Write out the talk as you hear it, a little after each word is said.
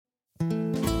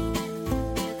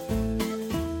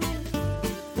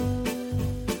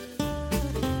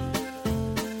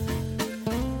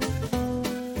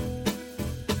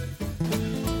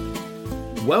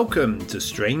Welcome to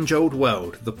Strange Old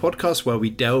World, the podcast where we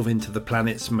delve into the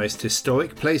planet's most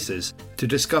historic places to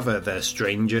discover their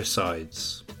stranger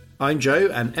sides. I'm Joe,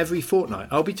 and every fortnight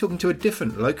I'll be talking to a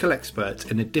different local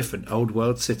expert in a different old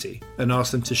world city and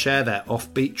ask them to share their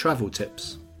offbeat travel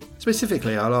tips.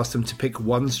 Specifically, I'll ask them to pick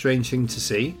one strange thing to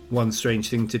see, one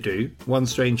strange thing to do, one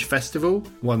strange festival,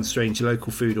 one strange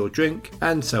local food or drink,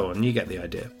 and so on. You get the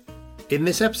idea. In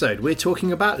this episode, we're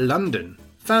talking about London.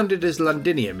 Founded as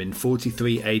Londinium in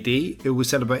 43 AD, it will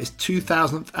celebrate its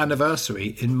 2000th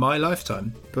anniversary in my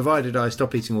lifetime, provided I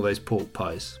stop eating all those pork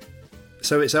pies.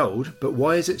 So it's old, but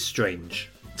why is it strange?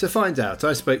 To find out,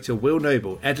 I spoke to Will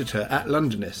Noble, editor at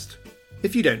Londonist.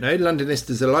 If you don't know,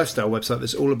 Londonist is a lifestyle website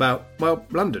that's all about, well,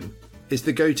 London. It's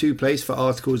the go-to place for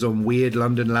articles on weird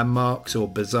London landmarks or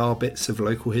bizarre bits of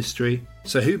local history.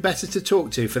 So who better to talk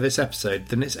to for this episode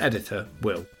than its editor,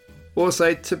 Will?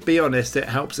 Also, to be honest, it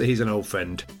helps that he's an old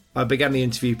friend. I began the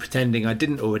interview pretending I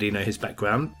didn't already know his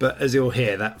background, but as you'll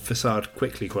hear, that facade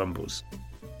quickly crumbles.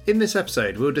 In this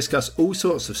episode, we'll discuss all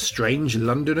sorts of strange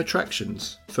London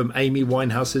attractions, from Amy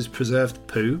Winehouse's preserved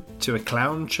poo to a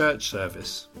clown church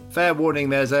service. Fair warning,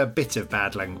 there's a bit of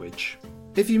bad language.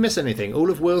 If you miss anything, all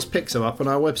of Will's picks are up on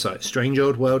our website,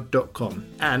 strangeoldworld.com,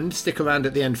 and stick around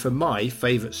at the end for my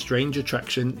favourite strange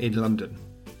attraction in London.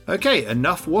 Okay,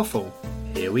 enough waffle.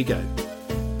 Here we go.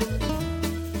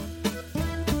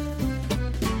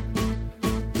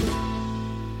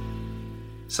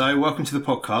 So, welcome to the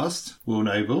podcast, Will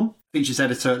Noble, features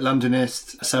editor at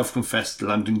Londonist, self-confessed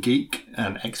London geek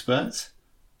and expert,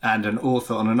 and an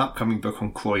author on an upcoming book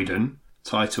on Croydon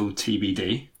titled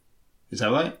TBD. Is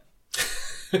that right?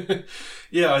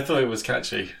 Yeah, I thought it was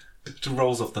catchy. It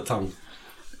rolls off the tongue.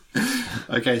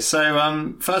 Okay,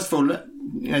 so first of all,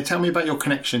 tell me about your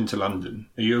connection to London.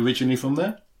 Are you originally from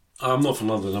there? I'm not from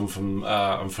London.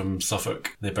 I'm from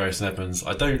Suffolk, near Bury St Edmunds.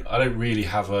 I don't really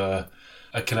have a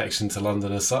connection to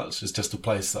London as such. It's just a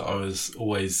place that I was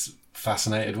always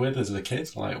fascinated with as a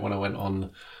kid. Like when I went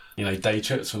on, day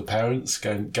trips with parents,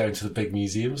 going to the big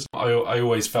museums. I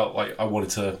always felt like I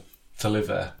wanted to live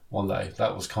there one day.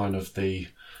 That was kind of the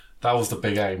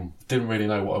big aim. Didn't really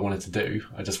know what I wanted to do.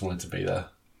 I just wanted to be there.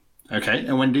 Okay,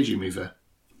 and when did you move there?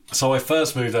 So I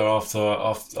first moved there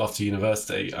after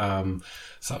university. So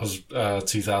that was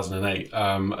 2008.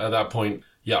 At that point,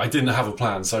 I didn't have a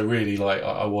plan. So really,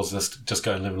 I was just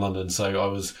going to live in London.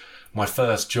 So my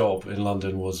first job in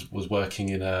London was working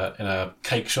in a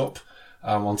cake shop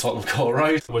on Tottenham Court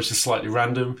Road, which is slightly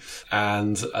random.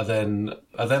 And then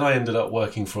I ended up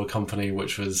working for a company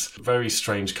which was a very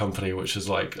strange company, which is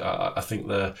I think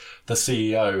the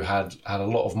CEO had a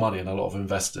lot of money and a lot of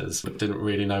investors, but didn't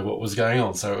really know what was going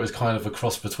on. So it was kind of a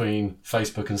cross between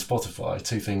Facebook and Spotify,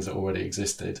 two things that already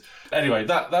existed. Anyway,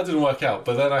 that didn't work out.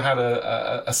 But then I had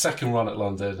a second run at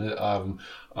London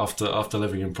after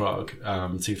living in Prague,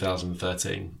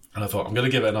 2013. And I thought, I'm going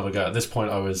to give it another go. At this point,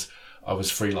 I was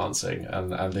freelancing,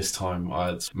 and this time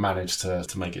I'd managed to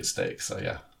make it stick. So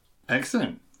yeah.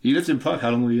 Excellent. You lived in Prague.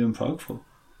 How long were you in Prague for?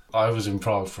 I was in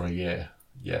Prague for a year.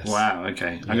 Yes. Wow.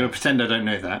 Okay. I'm going to pretend I don't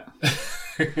know that.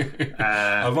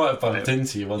 I might have bumped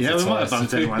into you once or twice. Yeah, we might have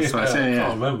bumped into you once or twice. I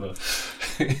can't remember.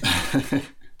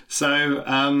 So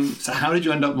how did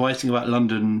you end up writing about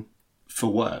London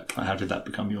for work? How did that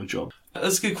become your job?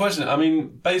 That's a good question. I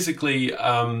mean, basically,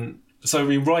 writing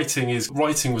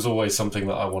was always something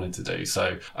that I wanted to do.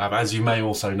 So, as you may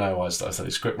also know, I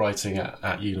studied script writing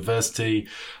at university.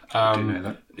 I didn't know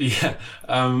that. Yeah.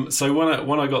 So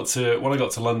when I got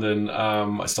to London,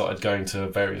 I started going to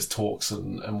various talks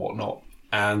and whatnot.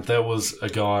 And there was a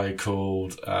guy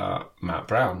called Matt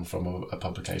Brown from a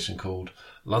publication called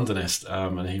Londonist,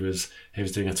 and he was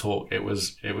doing a talk. It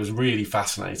was really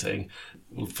fascinating.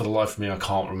 For the life of me, I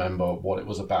can't remember what it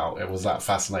was about. It was that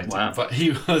fascinating. Wow. But he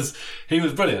was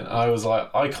brilliant. I was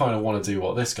like, I kind of want to do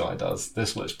what this guy does.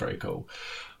 This looks pretty cool.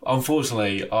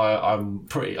 Unfortunately, I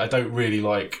don't really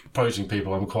like approaching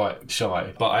people. I'm quite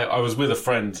shy. But I was with a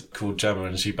friend called Gemma,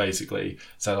 and she basically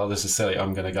said, "Oh, this is silly.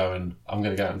 I'm going to go and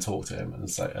talk to him." And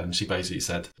she basically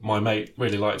said, "My mate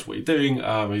really likes what you're doing.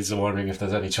 He's wondering if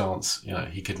there's any chance,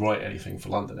 he could write anything for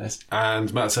Londonist."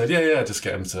 And Matt said, "Yeah, just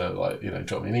get him to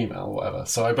drop me an email or whatever."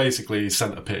 So I basically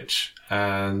sent a pitch,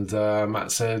 and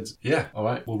Matt said, "Yeah, all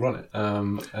right, we'll run it."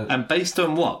 And based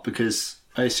on what? Because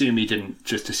I assume he didn't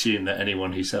just assume that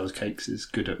anyone who sells cakes is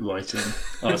good at writing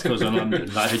articles on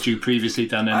London. Like, had you previously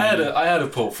done any? I had a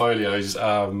portfolios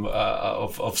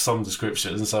of some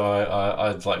description. So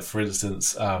I'd like, for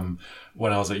instance,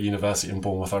 when I was at university in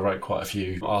Bournemouth, I wrote quite a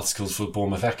few articles for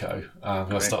Bournemouth Echo.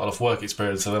 I started off work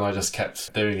experience, and then I just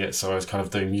kept doing it. So I was kind of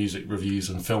doing music reviews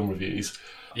and film reviews.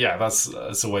 Yeah,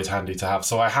 that's always handy to have.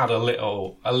 So I had a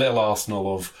little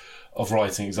arsenal of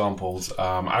writing examples,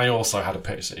 and he also had a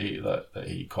pitch that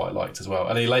he quite liked as well.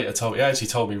 And he actually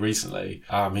told me recently,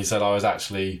 he said I was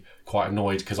actually quite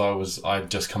annoyed because I'd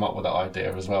just come up with that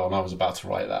idea as well, and I was about to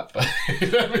write that.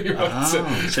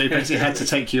 So he basically had to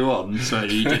take you on, so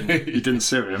you didn't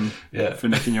sue him for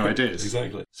nicking your ideas.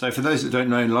 Exactly. So for those that don't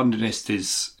know, Londonist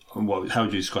is, how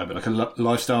would you describe it? Like a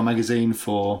lifestyle magazine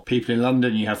for people in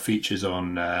London. You have features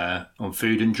on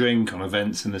food and drink, on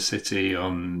events in the city,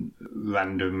 on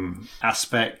random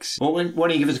aspects. Why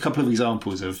don't you give us a couple of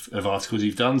examples of articles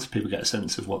you've done so people get a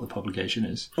sense of what the publication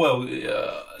is? Well,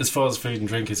 as far as food and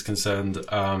drink is concerned,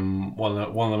 one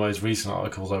of the most recent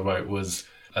articles I wrote was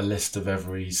a list of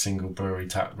every single brewery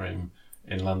tap room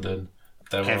in London.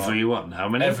 Everyone? How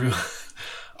many? Everyone.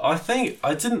 I think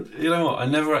I didn't. You know what? I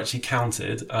never actually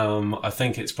counted. I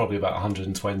think it's probably about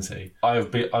 120.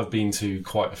 I've been to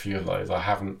quite a few of those. I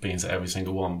haven't been to every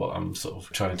single one, but I'm sort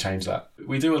of trying to change that.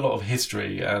 We do a lot of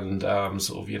history and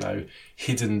sort of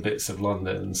hidden bits of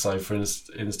London. So, for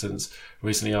instance,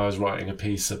 recently I was writing a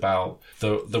piece about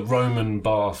the Roman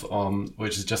bath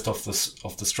which is just off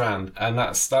the Strand, and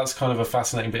that's kind of a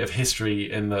fascinating bit of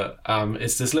history in that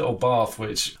it's this little bath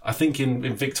which I think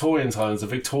in Victorian times the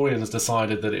Victorians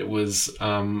decided that it was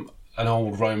an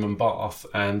old Roman bath,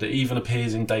 and it even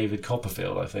appears in David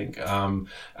Copperfield, I think,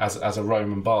 as a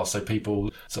Roman bath. So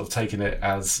people sort of taking it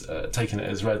as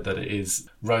read that it is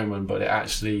Roman, but it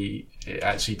actually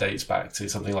dates back to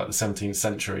something like the 17th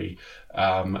century,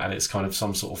 and it's kind of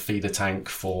some sort of feeder tank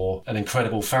for an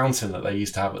incredible fountain that they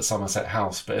used to have at Somerset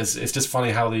House. But it's just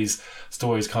funny how these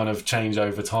stories kind of change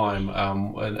over time,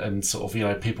 and sort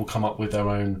of people come up with their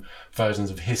own versions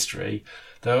of history.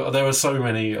 There are so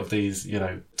many of these,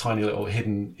 tiny little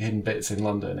hidden bits in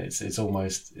London. It's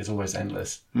almost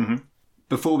endless. Mm-hmm.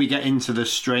 Before we get into the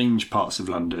strange parts of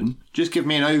London, just give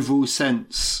me an overall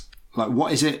sense. Like,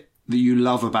 what is it that you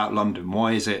love about London?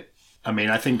 Why is it? I mean,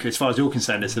 I think as far as you're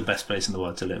concerned, it's the best place in the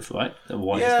world to live, right?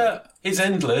 Why is that? It's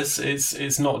endless.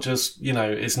 It's not just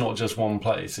it's not just one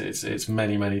place. It's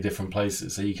many different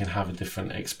places, so you can have a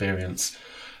different experience.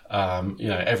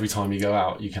 Every time you go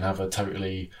out, you can have a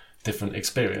totally different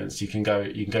experience. You can go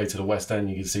to the West End,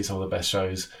 you can see some of the best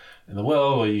shows in the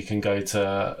world, or you can go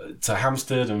to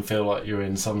Hampstead and feel like you're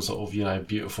in some sort of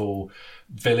beautiful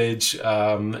village.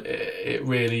 It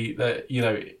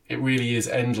really is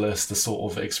endless, the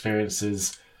sort of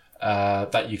experiences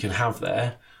that you can have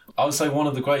there. I would say one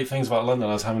of the great things about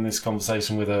London, I was having this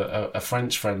conversation with a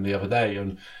French friend the other day,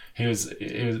 and he was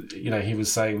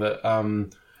saying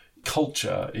that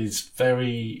culture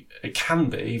can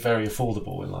be very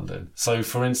affordable in London. So,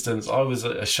 for instance, I was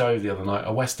at a show the other night,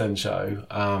 a West End show,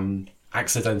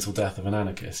 Accidental Death of an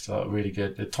Anarchist, really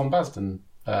good. Tom Basden.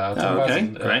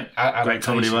 Great. Great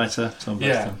comedy writer, Tom Basden.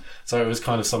 Yeah, so it was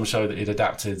kind of some show that he'd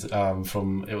adapted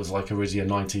from, it was like originally a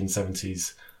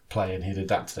 1970s play, and he'd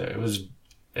adapted it. It was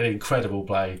an incredible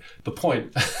play. The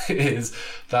point is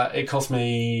that it cost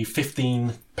me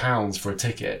 £15 for a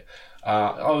ticket.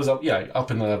 I was up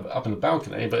in the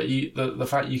balcony, but the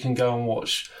fact you can go and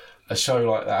watch a show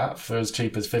like that for as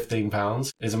cheap as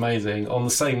 £15 is amazing. On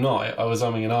the same night, I was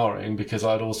umming and ahhing because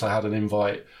I'd also had an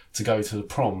invite to go to the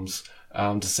Proms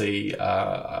to see,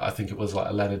 I think it was like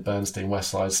a Leonard Bernstein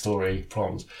West Side Story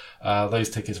Proms. Those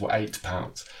tickets were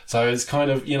 £8. So it's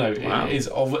kind of, Wow. it is,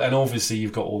 and obviously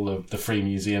you've got all the free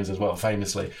museums as well,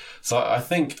 famously. So I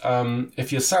think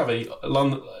if you're savvy,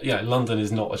 London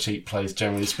is not a cheap place,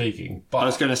 generally speaking. But I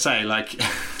was going to say,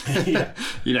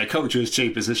 culture is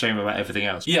cheap. It's a shame about everything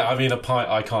else. Yeah, I mean,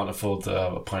 I can't afford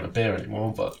a pint of beer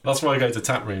anymore, but that's why I go to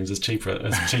tap rooms. It's cheaper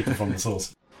from the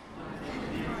source.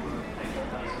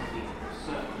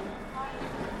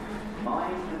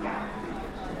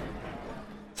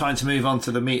 Time to move on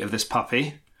to the meat of this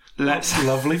puppy.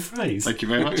 Lovely phrase. Thank you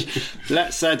very much.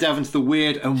 Let's delve into the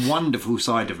weird and wonderful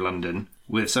side of London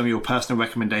with some of your personal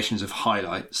recommendations of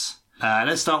highlights.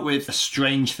 Let's start with a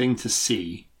strange thing to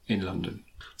see in London.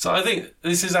 So I think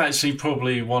this is actually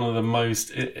probably one of the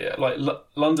most...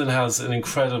 London has an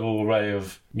incredible array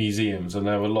of museums, and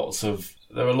there are lots of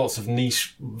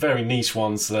niche, very niche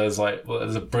ones. So there's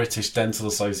a British Dental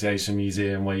Association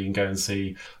museum where you can go and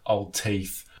see old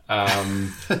teeth.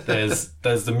 There's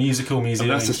the musical museum.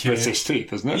 That's in a British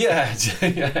teeth, isn't it? Yeah,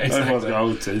 yeah, Everyone's exactly. got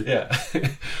old teeth. Yeah.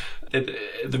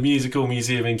 The musical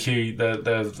museum in Kew,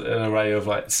 there's an array of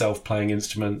like self-playing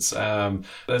instruments.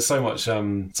 There's so much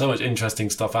interesting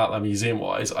stuff out there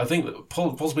museum-wise. I think that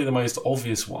possibly the most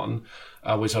obvious one,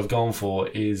 which I've gone for,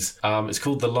 is it's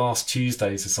called the Last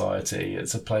Tuesday Society.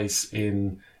 It's a place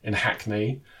in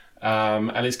Hackney.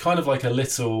 And it's kind of like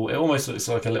it almost looks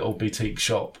like a little boutique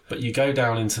shop, but you go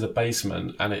down into the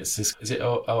basement and it's this, is it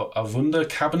a Wunder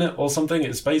cabinet or something?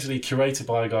 It's basically curated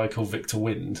by a guy called Victor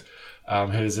Wind,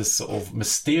 who is this sort of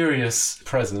mysterious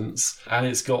presence, and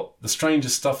it's got the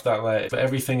strangest stuff down there, but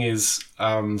everything is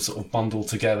sort of bundled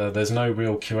together. There's no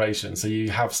real curation. So you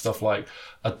have stuff like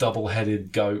a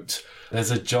double-headed goat.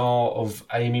 There's a jar of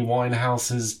Amy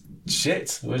Winehouse's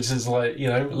shit, which is like,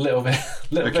 a little bit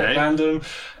random.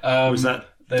 Was that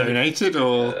donated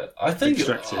or I think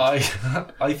extracted?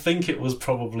 I think it was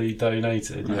probably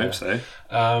donated. I hope so.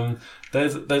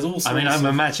 There's also. I mean, I'm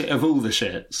imagining of all the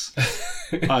shits,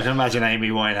 I can imagine Amy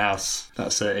Winehouse.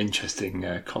 That's an interesting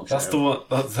cocktail. That's the one.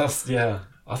 That's yeah.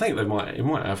 I think it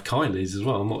might have Kylie's as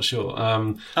well. I'm not sure.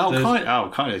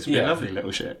 Kylie's would be a lovely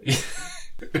little shit.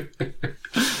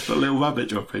 Got little rabbit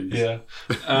droppings. Yeah.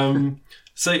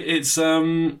 So it's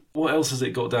what else has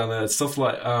it got down there? Stuff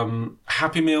like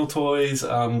Happy Meal toys,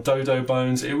 Dodo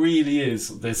bones. It really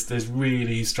is this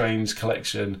really strange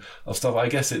collection of stuff. I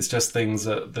guess it's just things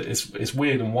that it's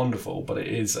weird and wonderful, but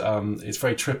it's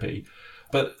very trippy.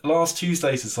 But Last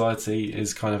Tuesday Society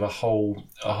is kind of a whole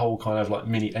kind of like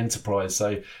mini enterprise. So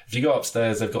if you go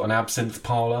upstairs, they've got an absinthe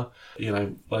parlour,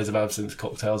 loads of absinthe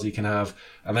cocktails you can have.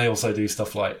 And they also do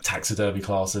stuff like taxidermy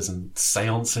classes and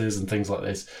seances and things like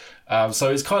this.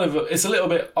 So it's kind of, it's a little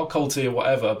bit occulty or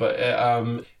whatever,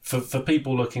 but for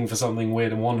people looking for something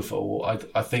weird and wonderful,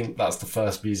 I think that's the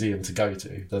first museum to go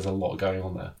to. There's a lot going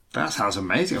on there. That sounds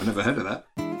amazing. I've never heard of that.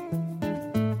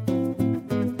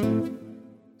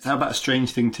 How about a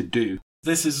strange thing to do?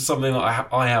 This is something that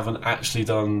I haven't actually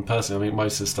done personally. I mean,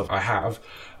 most of the stuff I have,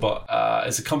 but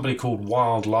it's a company called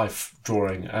Wildlife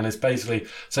Drawing, and it's basically,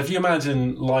 so if you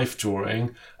imagine life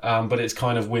drawing, but it's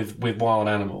kind of with wild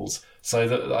animals.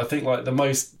 So I think like the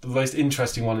most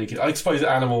interesting one I suppose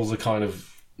animals are kind of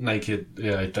naked,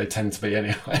 they tend to be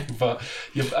anyway. But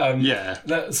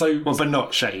but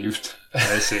not shaved,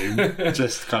 I assume.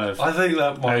 Just kind of. I think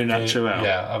that might be natural.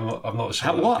 Yeah, I'm not sure.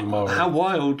 How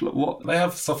wild? What they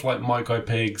have stuff like micro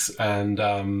pigs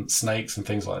and snakes and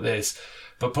things like this.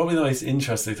 But probably the most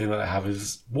interesting thing that they have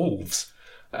is wolves.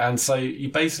 And so you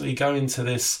basically go into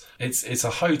this. It's a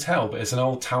hotel, but it's an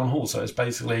old town hall. So it's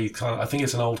basically kind of, I think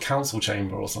it's an old council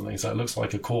chamber or something. So it looks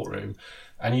like a courtroom,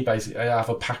 and you basically have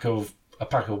a pack of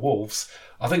wolves.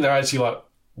 I think they're actually like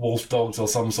wolf dogs or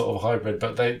some sort of hybrid,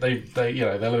 but they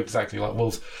look exactly like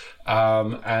wolves.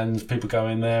 And people go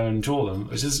in there and draw them,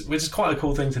 which is quite a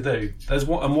cool thing to do.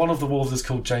 One of the wolves is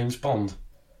called James Bond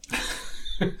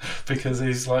because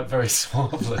he's like very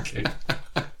suave looking.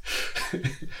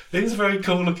 He's a very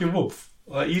cool looking wolf.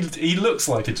 Like he looks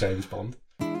like a James Bond.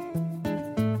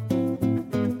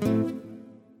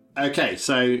 Okay,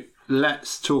 so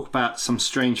let's talk about some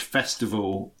strange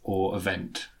festival or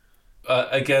event.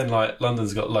 Again, like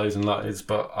London's got loads and loads,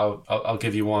 but I'll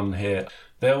give you one here.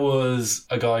 There was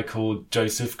a guy called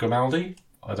Joseph Grimaldi.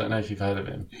 I don't know if you've heard of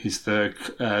him. He's the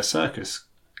circus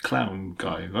clown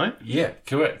guy, right? Yeah,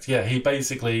 correct. Yeah, he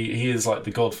is like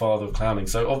the godfather of clowning.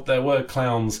 So there were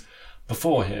clowns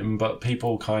before him, but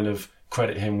people kind of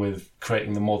credit him with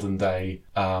creating the modern day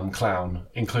clown,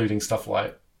 including stuff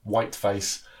like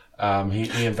whiteface.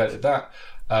 He invented that.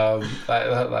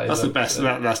 That's the best.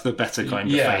 That's the better kind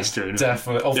of face to it.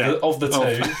 Definitely of the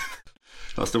two.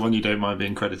 That's the one you don't mind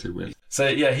being credited with. So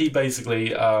yeah, he basically,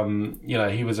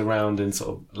 he was around in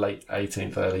sort of late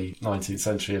 18th, early 19th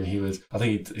century, and I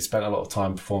think he spent a lot of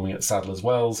time performing at Sadler's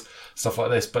Wells, stuff like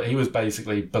this. But he was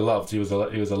basically beloved. He was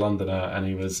a Londoner, and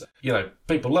he was,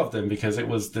 people loved him because it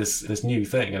was this new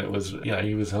thing, and it was,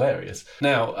 he was hilarious.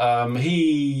 Now,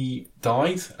 he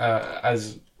died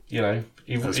as.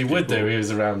 He would do. He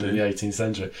was around in the 18th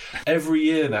century. Every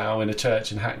year now in a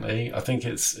church in Hackney, I think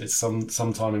it's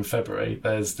sometime in February,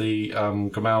 there's the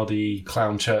Grimaldi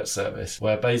Clown Church service,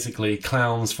 where basically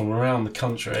clowns from around the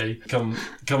country come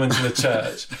into the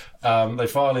church. They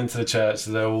file into the church,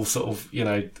 so they're all sort of,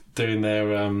 doing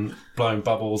their blowing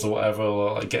bubbles or whatever,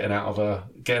 or like getting out of a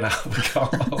car,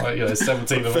 like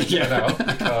 17 of them getting out of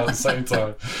the car at the same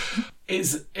time.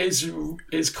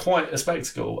 It's quite a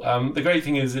spectacle. The great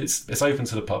thing is it's open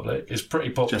to the public. It's pretty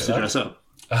popular. Just to dress up.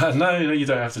 No, you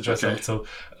don't have to dress up at all.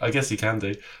 I guess you can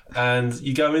do. And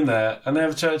you go in there, and they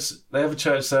have a church. They have a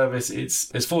church service.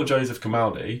 It's for Joseph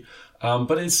Grimaldi,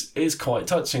 but it's quite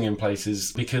touching in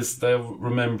places because they're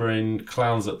remembering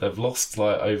clowns that they've lost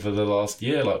like over the last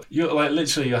year. Like you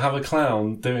have a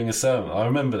clown doing a sermon. I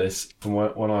remember this from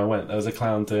when I went. There was a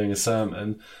clown doing a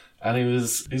sermon. And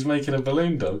he's making a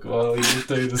balloon dog while he was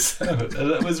doing the sermon,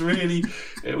 and it was really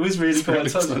quite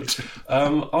touching.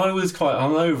 I was quite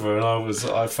hungover, and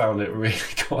I found it really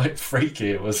quite freaky.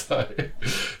 It was like,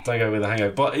 don't go with a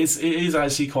hangover, but it is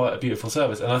actually quite a beautiful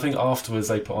service. And I think afterwards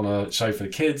they put on a show for the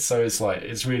kids, so it's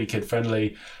really kid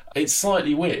friendly. It's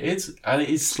slightly weird, and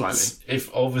it's slightly. If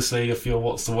you're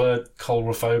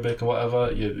coulrophobic or whatever,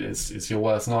 it's your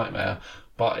worst nightmare.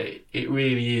 But it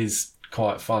really is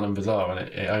quite fun and bizarre, and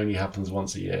it only happens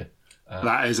once a year.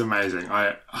 That is amazing.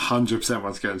 I 100%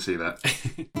 want to go and see that.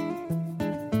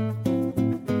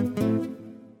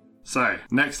 So,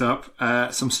 next up,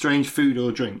 some strange food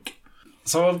or drink.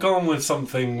 So I've gone with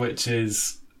something which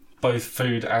is both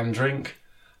food and drink.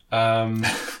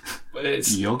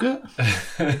 It's yogurt?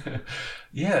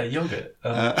 Yeah, yogurt.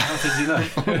 How did you know?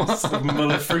 It's the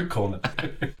Muller Fruit Corner.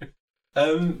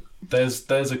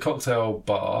 There's a cocktail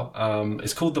bar.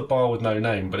 It's called the Bar with No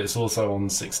Name, but it's also on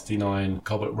 69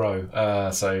 Cobbett Row.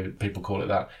 So people call it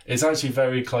that. It's actually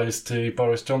very close to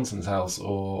Boris Johnson's house,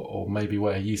 or maybe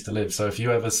where he used to live. So if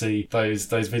you ever see those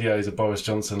videos of Boris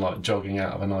Johnson like jogging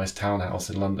out of a nice townhouse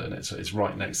in London, it's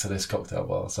right next to this cocktail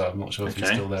bar. So I'm not sure if he's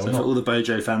still there. So for all the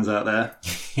Bojo fans out there,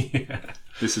 yeah.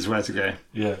 This is where to go.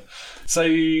 Yeah. So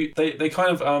they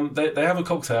kind of they have a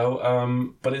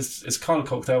cocktail, but it's kind of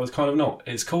cocktail. It's kind of not.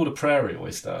 It's called a prairie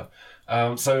oyster.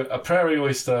 So a prairie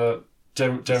oyster,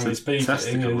 generally speaking,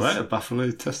 testicle, right? A buffalo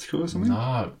testicle or something?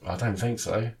 No, I don't think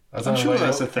so. I'm sure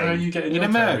that's a thing. Where are you getting in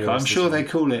America? I'm sure they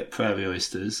call it prairie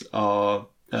oysters or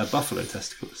buffalo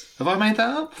testicles. Have I made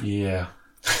that up? Yeah.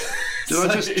 Did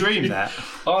I just dream that?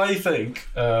 I think.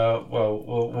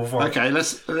 We'll find. Okay,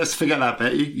 let's forget that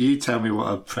bit. You tell me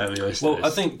what a prairie oyster is. Well, I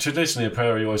think traditionally a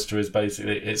prairie oyster is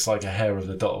basically it's like a hair of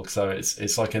the dog. So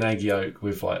it's like an egg yolk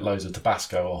with like loads of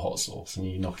Tabasco or hot sauce, and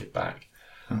you knock it back.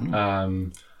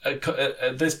 Mm-hmm.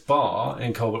 At this bar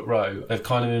in Cobbett Row, they've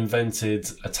kind of invented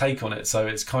a take on it. So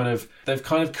they've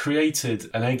kind of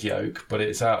created an egg yolk, but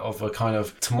it's out of a kind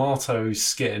of tomato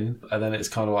skin, and then it's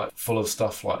kind of like full of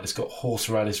stuff like it's got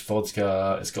horseradish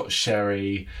vodka, it's got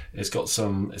sherry, I think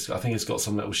it's got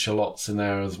some little shallots in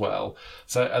there as well.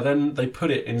 So and then they put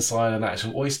it inside an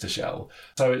actual oyster shell.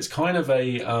 So it's kind of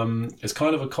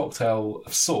a cocktail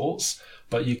of sorts.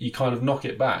 But you kind of knock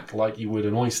it back like you would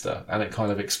an oyster, and it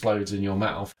kind of explodes in your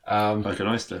mouth. Like an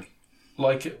oyster?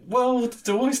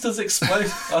 Do oysters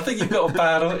explode? I think you've got a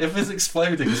bad... If it's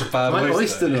exploding, it's a bad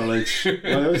oyster.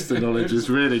 My oyster knowledge is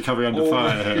really coming under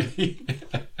fire here.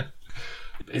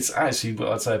 It's actually,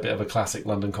 I'd say, a bit of a classic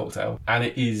London cocktail, and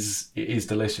it is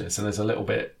delicious, and it's a little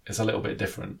bit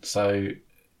different. So,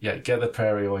 yeah, get the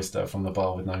prairie oyster from the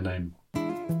Bar with No Name.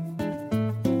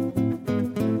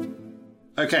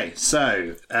 Okay,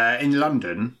 so in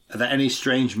London, are there any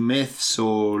strange myths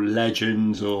or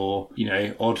legends or,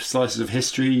 odd slices of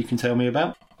history you can tell me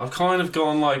about? I've kind of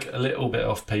gone like a little bit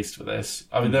off-piste with this.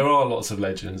 I mean, there are lots of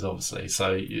legends, obviously.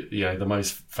 So, the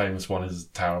most famous one is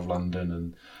Tower of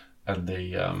London and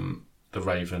the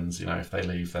Ravens. If they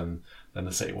leave, then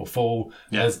the city will fall.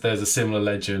 Yeah. There's a similar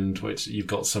legend which you've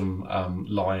got some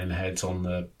lion heads on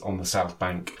the South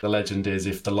Bank. The legend is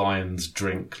if the lions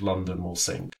drink, London will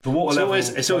sink. The water level.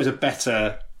 It's always a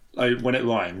better when it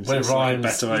rhymes. When it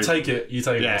rhymes, you take it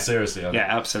more seriously. Yeah,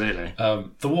 absolutely.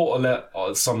 The water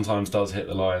level sometimes does hit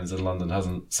the lions, and London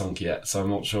hasn't sunk yet. So I'm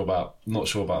not sure about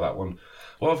that one.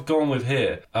 What I've gone with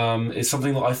here is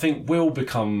something that I think will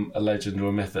become a legend or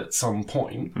a myth at some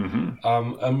point. Mm-hmm.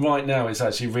 And right now it's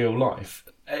actually real life.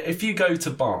 If you go to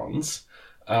Barnes,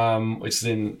 which is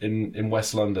in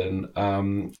West London,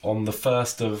 on the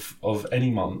 1st of any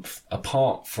month,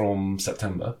 apart from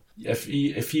September, if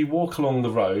you walk along the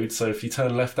road, so if you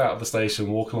turn left out of the station,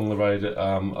 walk along the road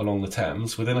along the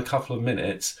Thames, within a couple of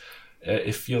minutes,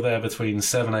 if you're there between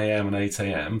 7am and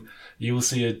 8am, you will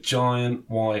see a giant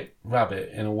white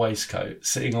rabbit in a waistcoat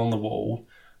sitting on the wall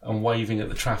and waving at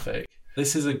the traffic.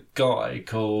 This is a guy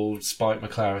called Spike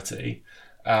McClarity,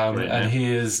 and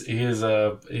he's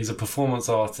a performance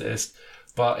artist,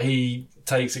 but he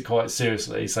takes it quite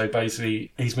seriously. So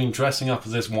basically, he's been dressing up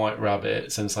as this white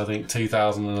rabbit since I think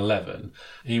 2011.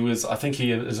 He was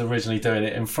originally doing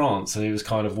it in France, and he was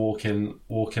kind of walking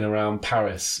around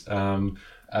Paris.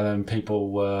 And then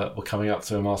people were coming up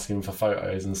to him asking him for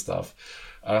photos and stuff.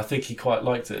 And I think he quite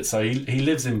liked it. So he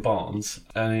lives in Barnes,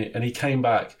 and he came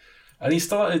back, And he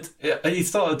started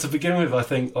to begin with, I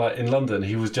think, like in London,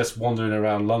 he was just wandering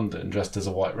around London dressed as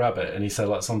a white rabbit. And he said,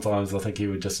 like, sometimes I think he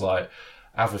would just like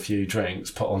have a few drinks,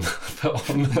 put on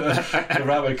the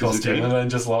rabbit costume, and then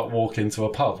just like walk into a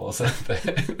pub or something.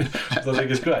 I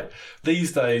think it's great.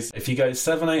 These days, if you go at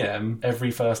 7 a.m.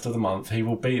 every first of the month, he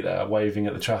will be there waving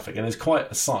at the traffic, and it's quite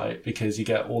a sight because you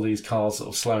get all these cars sort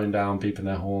of slowing down, beeping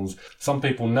their horns. Some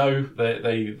people know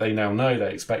they now know,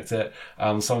 they expect it.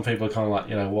 Some people are kind of like,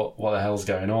 you know, what the hell's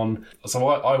going on? So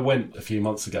I went a few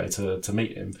months ago to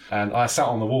meet him, and I sat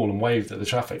on the wall and waved at the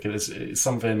traffic. And it's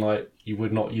something like you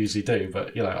would not usually do,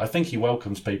 but you know, I think he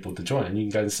welcomes people to join, and you can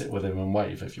go and sit with him and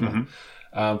wave if you want.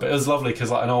 But it was lovely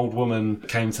because like an old woman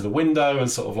came to the window and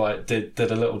sort of like did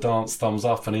a little dance, thumbs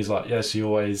up, and he's like, yeah, she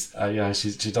always, you know,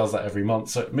 she does that every month,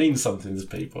 so it means something to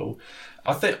people.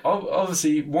 I think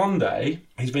obviously one day,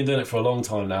 he's been doing it for a long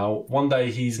time now, one day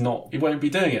he won't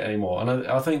be doing it anymore, and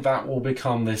I think that will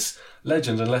become this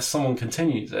legend. Unless someone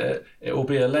continues it will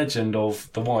be a legend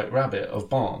of the White Rabbit of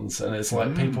Barnes, and it's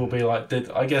like people will be like,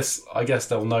 I guess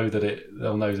they'll know that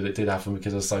it did happen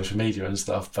because of social media and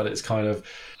stuff, but it's kind of,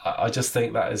 I just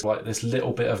think that is like this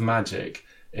little bit of magic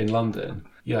in London.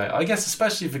 You know, I guess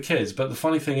especially for kids. But the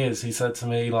funny thing is, he said to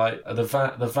me, like,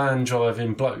 the van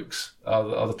driving blokes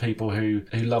are the people who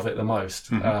love it the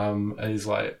most. And he's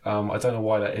like, I don't know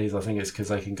why that is. I think it's because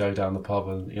they can go down the pub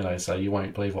and, you know, say, you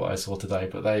won't believe what I saw today.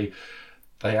 But they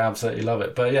absolutely love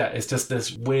it. But yeah, it's just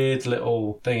this weird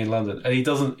little thing in London. And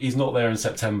he's not there in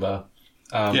September.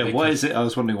 Why is it? I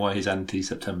was wondering why he's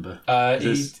anti-September.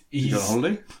 He's on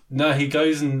holiday? No, he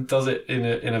goes and does it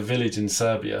in a village in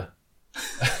Serbia.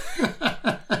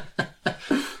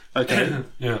 Okay.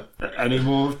 Yeah. Any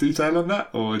more detail on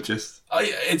that, or just? I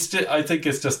think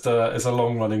it's just it's a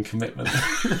long running commitment.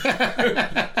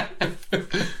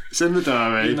 It's in the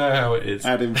diary. You know how it is.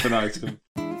 Ad infinitum.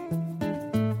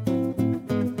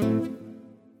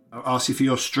 I'll ask you for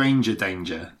your stranger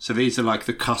danger. So these are like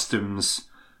the customs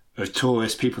of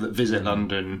tourists, people that visit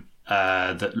London,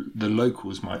 that the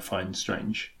locals might find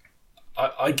strange.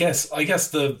 I guess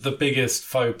the biggest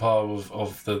faux pas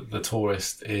of the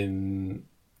tourist in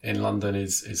London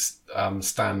is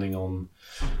standing on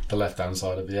the left hand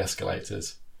side of the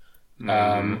escalators.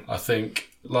 I think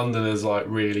Londoners like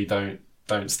really don't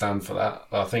stand for that.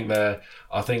 I think they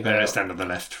stand on the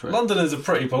left for it. Londoners are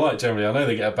pretty polite generally. I know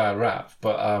they get a bad rap,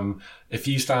 but if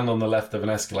you stand on the left of an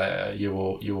escalator, you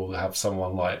will have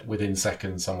someone like within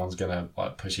seconds. Someone's gonna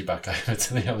like push you back over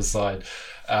to the other side.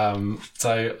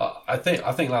 So I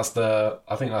think that's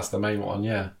the main one.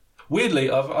 Yeah. Weirdly,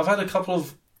 I've had a couple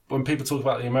of, when people talk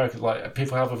about the Americans, like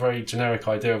people have a very generic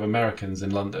idea of Americans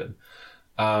in London.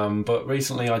 But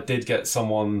recently I did get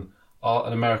an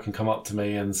American come up to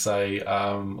me and say,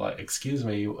 like, excuse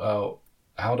me,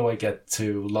 how do I get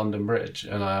to London Bridge?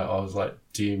 And I was like,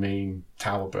 do you mean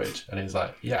Tower Bridge? And he's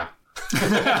like, yeah.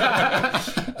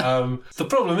 The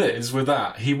problem is with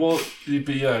that,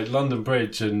 London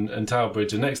Bridge and Tower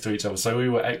Bridge are next to each other, so we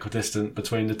were equidistant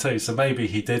between the two. So maybe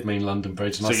he did mean London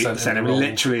Bridge, and so I sent him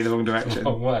literally the wrong direction.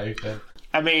 Wrong way. Yeah.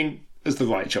 I mean, it's the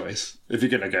right choice if you're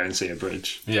going to go and see a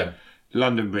bridge. Yeah,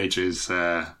 London Bridge is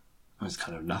it's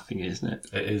kind of nothing, isn't it?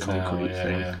 It is concrete now.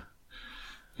 thing.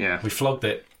 Yeah. We flogged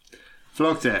it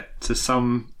to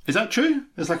some. Is that true?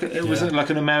 It's like it wasn't like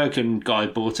an American guy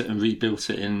bought it and rebuilt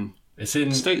it in. It's in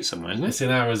the States somewhere, isn't it? It's in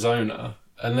Arizona,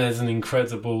 and there's an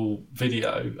incredible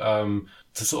video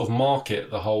to sort of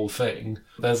market the whole thing.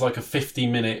 There's like a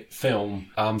 50-minute film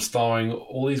starring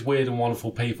all these weird and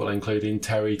wonderful people, including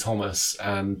Terry Thomas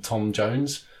and Tom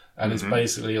Jones. And it's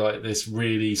basically like this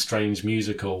really strange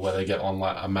musical where they get on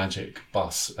like a magic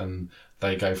bus and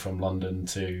they go from London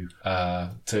to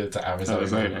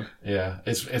Arizona. Yeah,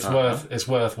 it's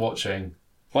worth watching.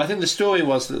 Well, I think the story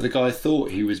was that the guy thought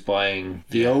he was buying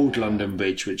the old London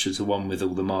Bridge, which is the one with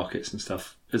all the markets and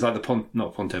stuff. It's like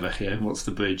not Ponte Vecchio. What's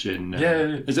the bridge in?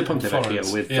 Is it Ponte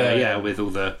Vecchio with with all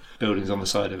the buildings on the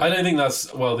side of it? I don't think that's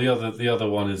the other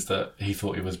one is that he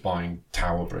thought he was buying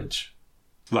Tower Bridge.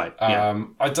 Right. Yeah.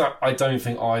 I don't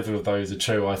think either of those are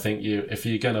true. I think if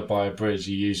you're going to buy a bridge,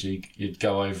 you'd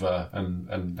go over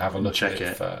and have a look at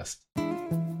it first.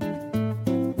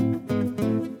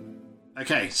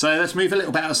 Okay, so let's move a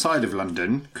little bit outside of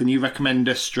London. Can you recommend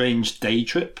a strange day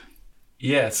trip?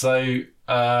 Yeah, so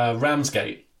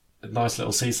Ramsgate, a nice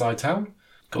little seaside town.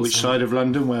 Which side of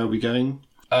London? Where are we going?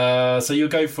 So you'll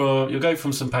go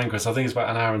from St Pancras. I think it's about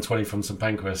an hour and 20 from St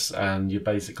Pancras, and you're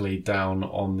basically down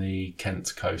on the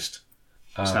Kent coast.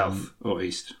 South or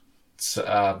east?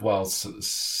 Southeast.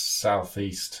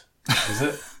 Is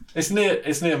it? It's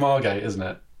near Margate, isn't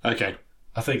it? Okay.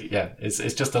 I think, yeah, it's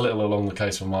just a little along the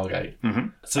coast from Margate. Mm-hmm.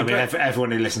 So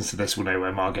everyone who listens to this will know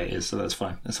where Margate is, so that's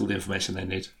fine. That's all the information they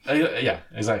need. Yeah,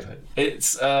 exactly.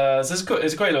 It's a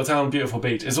great little town, beautiful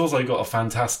beach. It's also got a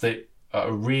fantastic,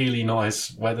 really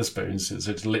nice Wetherspoons.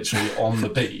 It's literally on the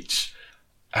beach.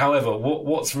 However,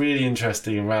 what's really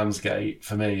interesting in Ramsgate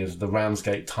for me is the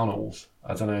Ramsgate tunnels.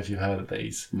 I don't know if you've heard of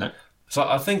these. No. So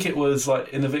I think it was like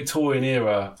in the Victorian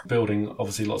era, building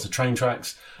obviously lots of train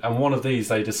tracks, and one of these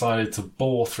they decided to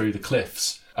bore through the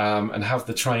cliffs and have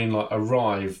the train like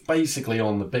arrive basically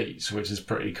on the beach, which is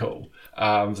pretty cool.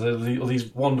 So there are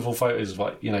these wonderful photos of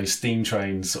like, steam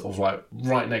trains sort of like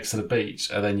right next to the beach,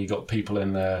 and then you got people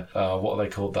in there, what are they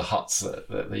called, the huts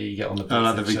that you get on the beach. Oh,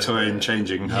 like the Victorian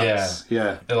changing huts.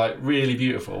 Yeah. They're like really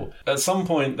beautiful. At some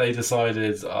point they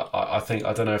decided, I think,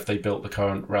 I don't know if they built the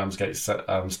current Ramsgate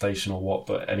station or what,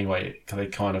 but anyway, they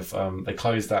kind of, they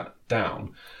closed that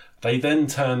down. They then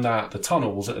turned the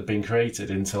tunnels that had been created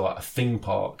into like a theme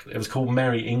park. It was called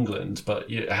Merry England, but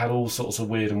it had all sorts of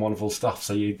weird and wonderful stuff.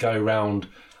 So you'd go around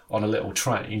on a little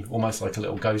train, almost like a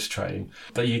little ghost train.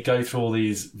 But you'd go through all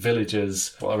these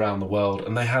villages around the world,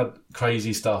 and they had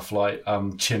crazy stuff like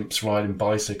chimps riding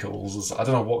bicycles. I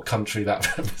don't know what country that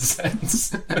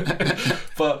represents.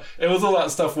 But it was all that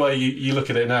stuff where you look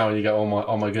at it now and you go,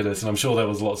 oh my goodness. And I'm sure there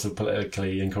was lots of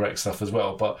politically incorrect stuff as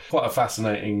well, but quite a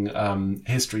fascinating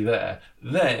history there.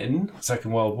 Then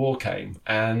Second World War came,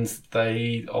 and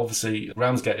they obviously,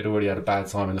 Ramsgate had already had a bad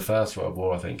time in the First World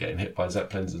War, I think, getting hit by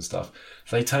Zeppelins and stuff.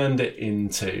 They turned it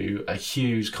into a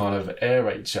huge kind of air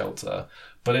raid shelter.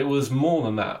 But it was more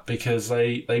than that, because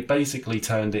they basically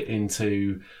turned it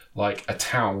into like a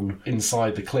town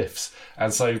inside the cliffs.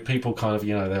 And so people kind of,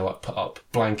 they like put up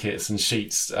blankets and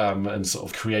sheets and sort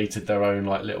of created their own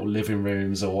like little living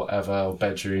rooms or whatever, or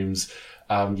bedrooms.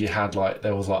 You had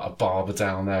there was like a barber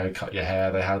down there who cut your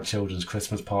hair. They had children's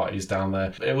Christmas parties down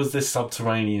there. It was this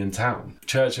subterranean town.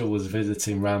 Churchill was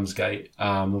visiting Ramsgate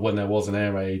when there was an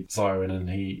air raid siren, and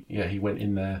he went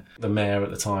in there. The mayor at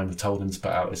the time told him to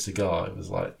put out his cigar. It was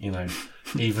like,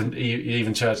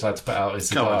 even Churchill had to put out his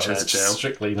cigar. Come on, Churchill.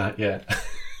 Strictly that,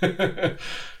 yeah.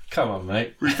 Come on,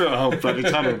 mate. We put a whole bloody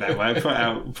tunnel there, mate. Put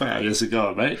out your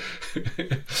cigar, mate.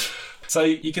 So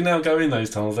you can now go in those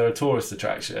tunnels. They're a tourist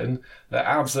attraction. They're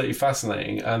absolutely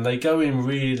fascinating, and they go in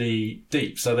really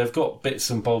deep. So they've got bits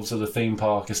and bobs of the theme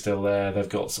park are still there. They've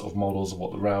got sort of models of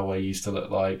what the railway used to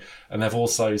look like, and they've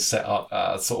also set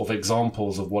up sort of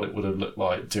examples of what it would have looked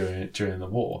like during the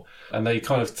war. And they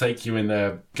kind of take you in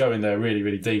there, go in there really,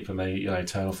 really deep, and they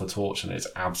turn off the torch, and it's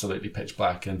absolutely pitch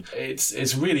black, and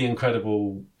it's really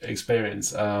incredible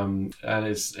experience. And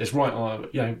it's right on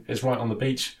it's right on the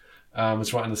beach.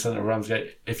 It's right in the centre of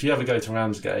Ramsgate. If you ever go to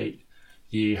Ramsgate,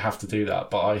 you have to do that.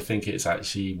 But I think it's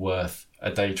actually worth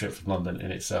a day trip from London in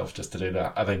itself just to do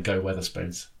that. And then go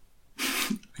Wetherspoons.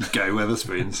 Go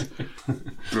Wetherspoons.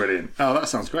 Brilliant. Oh, that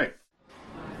sounds great.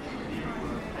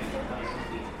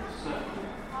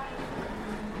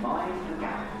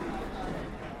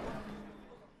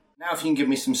 Now, if you can give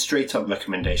me some straight-up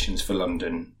recommendations for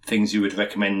London, things you would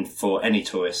recommend for any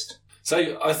tourist.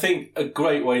 So I think a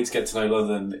great way to get to know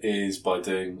London is by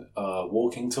doing a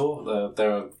walking tour.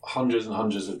 There are hundreds and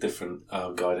hundreds of different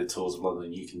guided tours of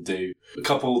London you can do. A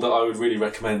couple that I would really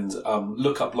recommend,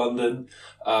 Look Up London,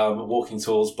 walking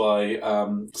tours by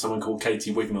someone called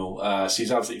Katie Wignall.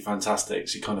 She's absolutely fantastic.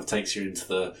 She kind of takes you into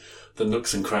the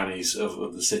nooks and crannies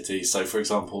of the city. So, for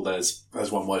example, there's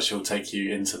one where she'll take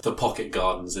you into the pocket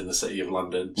gardens in the city of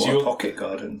London. What are pocket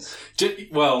gardens?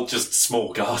 Just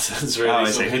small gardens,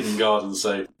 really, some hidden gardens.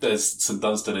 So there's St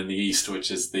Dunstan in the east, which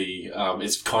is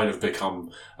it's kind of become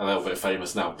a little bit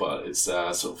famous now, but it's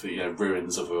sort of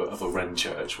ruins of a Wren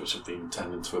church, which have been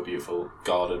turned into a beautiful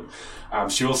garden.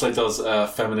 She also does a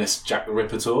feminist Jack the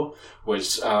Ripper tour,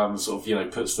 which sort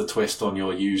of puts the twist on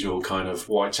your usual kind of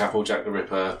Whitechapel Jack the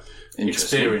Ripper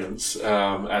experience,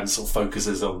 and sort of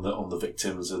focuses on the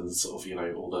victims and sort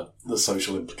of all the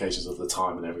social implications of the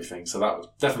time and everything. So that would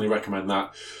definitely recommend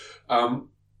that.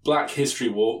 Black History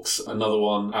Walks, another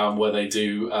one where they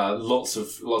do lots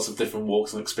of different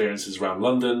walks and experiences around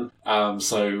London.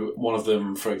 So one of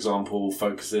them, for example,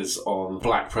 focuses on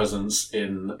black presence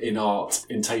in art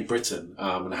in Tate Britain,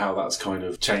 and how that's kind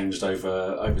of changed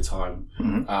over time.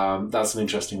 Mm-hmm. That's an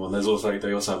interesting one. They also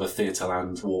have a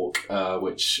Theatreland walk,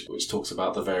 which talks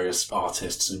about the various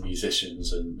artists and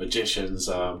musicians and magicians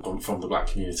from the black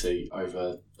community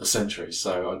over a century.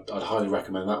 So I'd highly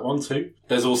recommend that one too.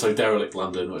 There's also Derelict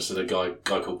London, which is a guy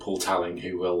called Paul Talling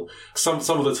who will... Some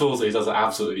of the tours that he does are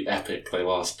absolutely epic. They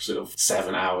last sort of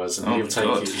 7 hours and he'll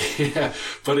take you... Yeah,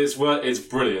 but it's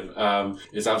brilliant.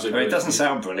 It's absolutely... It doesn't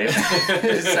sound brilliant.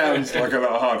 It sounds like a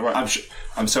lot of hard work.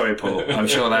 I'm sorry, Paul. I'm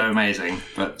sure they're amazing,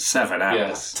 but 7 hours.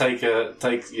 Yes, take a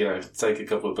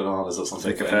couple of bananas or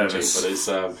something for energy. But it's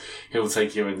he'll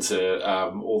take you into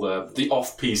all the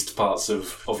off-piste parts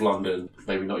of London.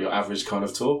 Maybe not your average kind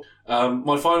of tour.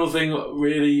 My final thing,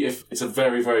 really, if it's a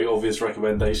very, very obvious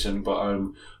recommendation, but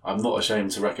I'm not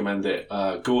ashamed to recommend it.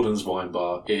 Gordon's Wine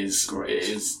Bar is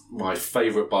my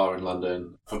favourite bar in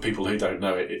London. For people who don't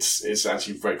know it, it's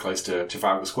actually very close to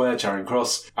Trafalgar Square, Charing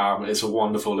Cross. It's a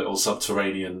wonderful little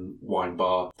subterranean wine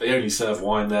bar. They only serve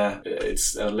wine there.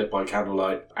 It's lit by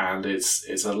candlelight, and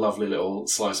it's a lovely little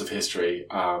slice of history.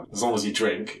 As long as you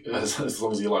drink, as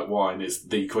long as you like wine, it's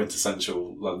the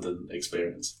quintessential London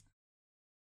experience.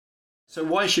 So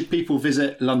why should people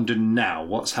visit London now?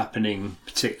 What's happening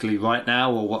particularly right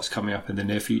now, or what's coming up in the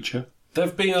near future? There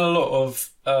have been a lot of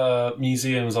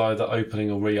museums either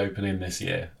opening or reopening this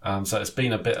year. So it's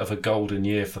been a bit of a golden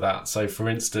year for that. So, for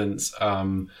instance,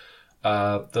 the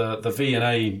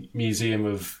V&A Museum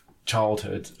of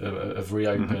Childhood have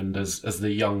reopened as the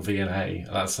Young V&A.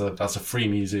 That's a free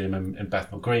museum in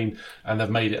Bethnal Green, and they've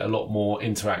made it a lot more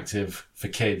interactive for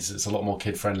kids. It's a lot more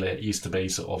kid-friendly. It used to be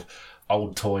sort of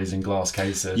old toys in glass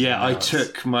cases. Yeah, I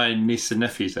took my niece and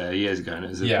nephews there years ago, and it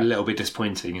was a little bit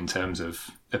disappointing in terms of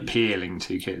appealing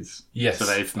to kids. Yes, so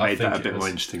they've made that a bit more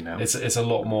interesting now. It's a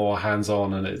lot more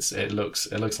hands-on, and it looks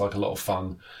like a lot of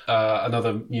fun.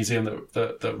 Another museum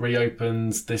that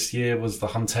reopened this year was the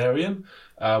Hunterian,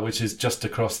 which is just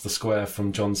across the square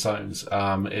from John Soane's.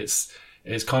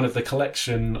 It's kind of the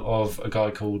collection of a guy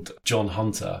called John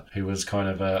Hunter, who was kind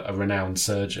of a renowned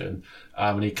surgeon.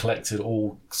 And he collected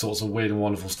all sorts of weird and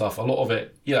wonderful stuff. A lot of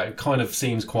it, it kind of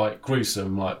seems quite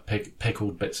gruesome, like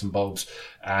pickled bits and bobs.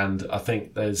 And I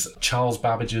think there's Charles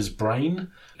Babbage's brain.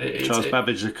 Charles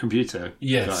Babbage, the computer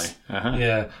yes. guy. Uh-huh.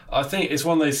 Yeah. I think it's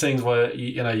one of those things where,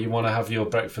 you want to have your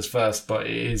breakfast first, but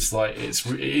it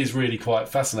is really quite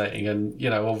fascinating. And,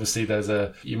 obviously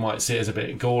you might see it as a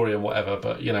bit gory and whatever,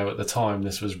 but, at the time,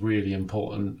 this was really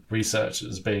important research that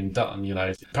was being done,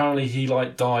 Apparently he,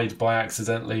 died by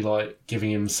accidentally, giving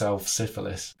himself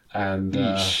syphilis. And,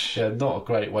 not a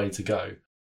great way to go.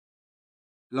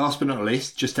 Last but not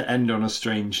least, just to end on a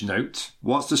strange note,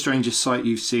 what's the strangest sight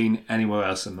you've seen anywhere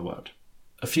else in the world?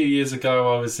 A few years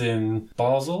ago, I was in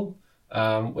Basel,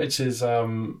 which is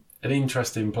an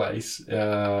interesting place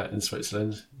in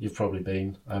Switzerland. You've probably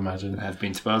been, I imagine. I have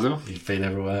been to Basel. You've been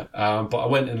everywhere. But I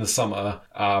went in the summer,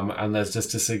 and there's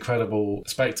just this incredible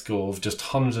spectacle of just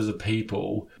hundreds of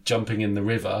people jumping in the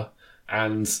river.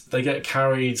 And they get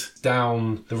carried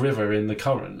down the river in the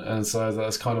current. And so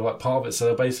that's kind of part of it. So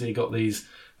they've basically got these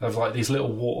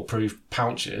little waterproof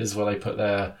pouches where they put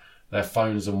their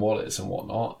phones and wallets and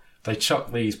whatnot. They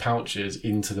chuck these pouches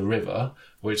into the river,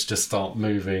 which just start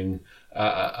moving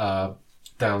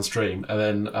downstream. And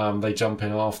then they jump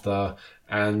in after.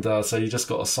 And so you just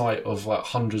got a sight of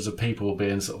hundreds of people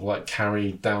being sort of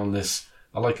carried down this.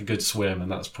 I like a good swim, and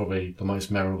that's probably the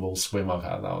most memorable swim I've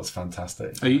had. That was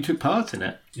fantastic. Oh, you took part in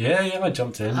it? Yeah, I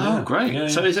jumped in. Oh, great. Yeah.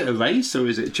 So is it a race, or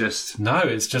is it just... No,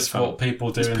 it's just what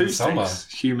people do in the summer.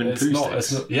 Human poo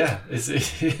sticks.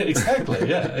 Exactly,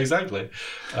 yeah, exactly.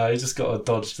 You just got to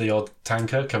dodge the odd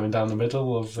tanker coming down the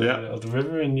middle of the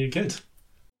river, and you're good.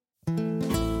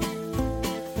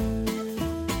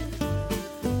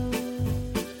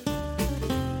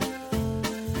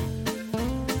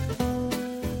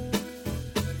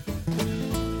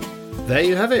 There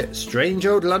you have it, Strange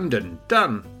Old London,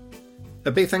 done.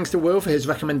 A big thanks to Will for his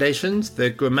recommendations. The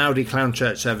Grimaldi Clown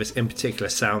Church service in particular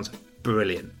sounds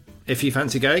brilliant. If you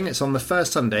fancy going, it's on the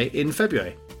first Sunday in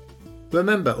February.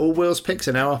 Remember, all Will's picks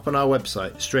are now up on our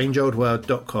website,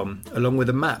 strangeoldworld.com, along with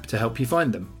a map to help you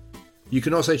find them. You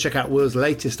can also check out Will's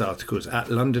latest articles at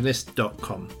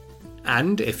londonist.com.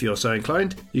 And if you're so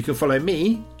inclined, you can follow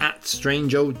me at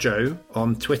StrangeOldJoe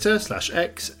on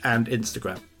Twitter/X and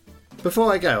Instagram.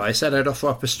 Before I go, I said I'd offer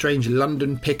up a strange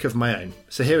London pick of my own,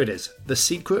 so here it is, the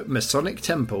secret Masonic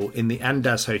temple in the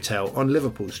Andaz Hotel on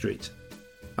Liverpool Street.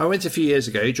 I went a few years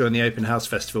ago during the Open House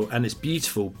Festival, and it's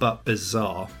beautiful but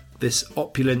bizarre. This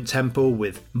opulent temple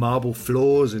with marble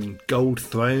floors and gold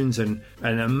thrones and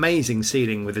an amazing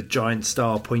ceiling with a giant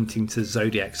star pointing to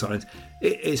zodiac signs.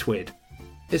 It's weird.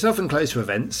 It's often closed for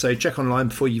events, so check online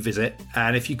before you visit,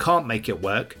 and if you can't make it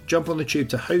work, jump on the tube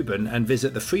to Holborn and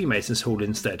visit the Freemasons Hall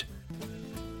instead.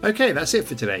 Okay, that's it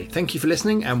for today. Thank you for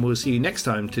listening, and we'll see you next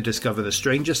time to discover the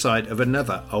stranger side of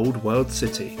another old world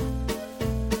city.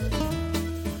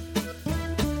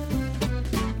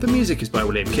 The music is by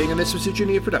William King, and this was a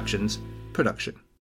Junior Productions production.